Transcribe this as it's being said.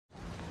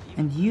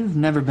And you've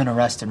never been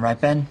arrested, right,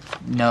 Ben?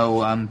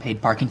 No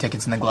paid parking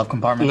tickets in the glove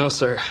compartment? No,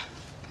 sir.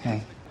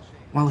 Okay.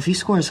 Well, if you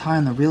score as high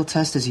on the real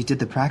test as you did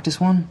the practice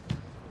one,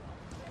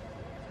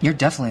 you're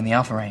definitely in the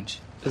alpha range.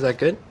 Is that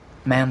good?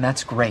 Man,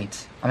 that's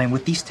great. I mean,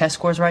 with these test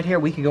scores right here,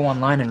 we could go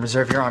online and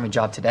reserve your Army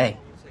job today.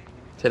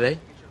 Today?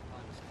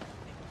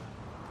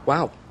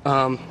 Wow.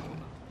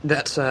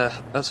 That's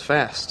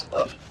fast.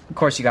 Of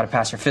course, you gotta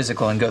pass your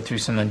physical and go through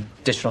some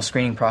additional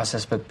screening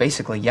process, but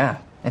basically, yeah,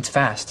 it's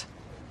fast.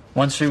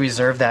 Once we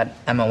reserve that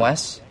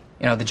MOS,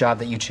 you know, the job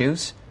that you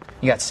choose,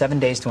 you got 7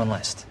 days to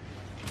enlist.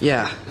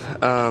 Yeah,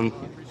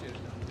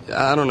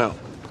 I don't know.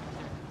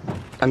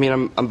 I mean,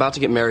 I'm about to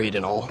get married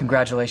and all.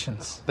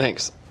 Congratulations.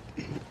 Thanks.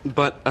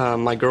 But,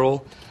 my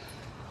girl,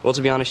 well,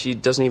 to be honest, she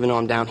doesn't even know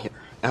I'm down here.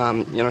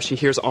 You know, she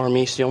hears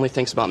Army, she only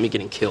thinks about me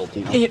getting killed,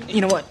 you know?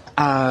 You know what?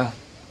 I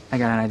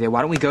got an idea.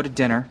 Why don't we go to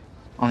dinner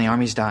on the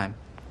Army's dime?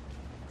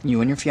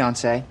 You and your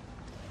fiancé,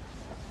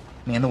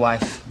 me and the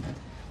wife,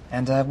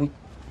 and,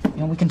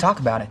 we can talk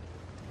about it.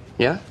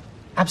 Yeah?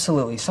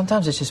 Absolutely.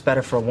 Sometimes it's just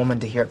better for a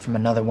woman to hear it from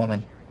another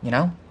woman, you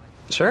know?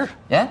 Sure.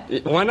 Yeah?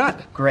 Why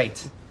not?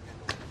 Great.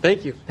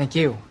 Thank you. Thank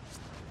you.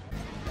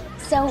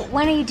 So,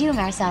 when are you due,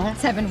 Marcella?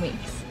 7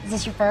 weeks. Is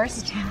this your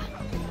first?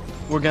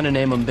 We're gonna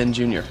name him Ben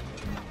Jr.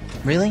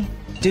 Really?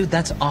 Dude,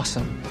 that's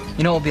awesome.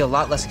 You know, it'll be a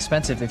lot less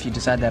expensive if you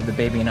decide to have the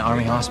baby in an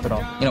Army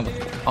hospital. You know,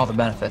 with all the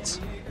benefits.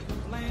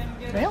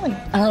 Really?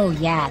 Oh,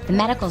 yeah. The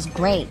medical's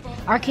great.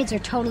 Our kids are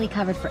totally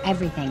covered for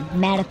everything.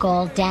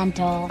 Medical,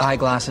 dental.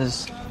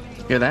 Eyeglasses.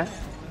 Hear that?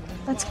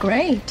 That's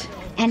great.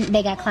 And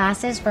they got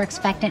classes for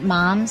expectant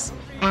moms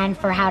and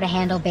for how to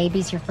handle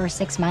babies your first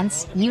 6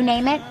 months. You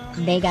name it,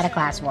 they got a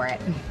class for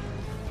it.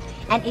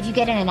 And if you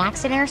get in an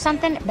accident or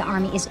something, the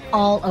Army is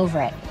all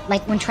over it.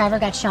 Like when Trevor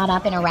got shot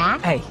up in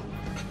Iraq. Hey,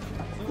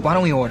 why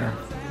don't we order?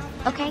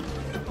 Okay.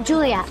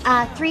 Julia,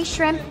 3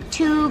 shrimp,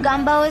 2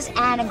 gumbos,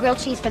 and a grilled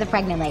cheese for the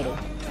pregnant lady.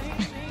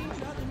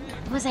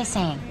 What was I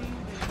saying?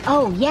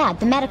 Oh, yeah,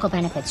 the medical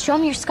benefits. Show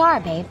him your scar,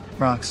 babe.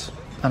 Rox,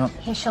 I don't...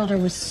 His shoulder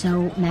was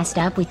so messed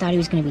up, we thought he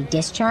was going to be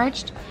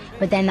discharged.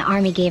 But then the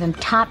Army gave him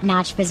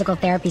top-notch physical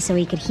therapy so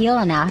he could heal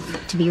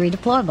enough to be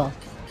redeployable.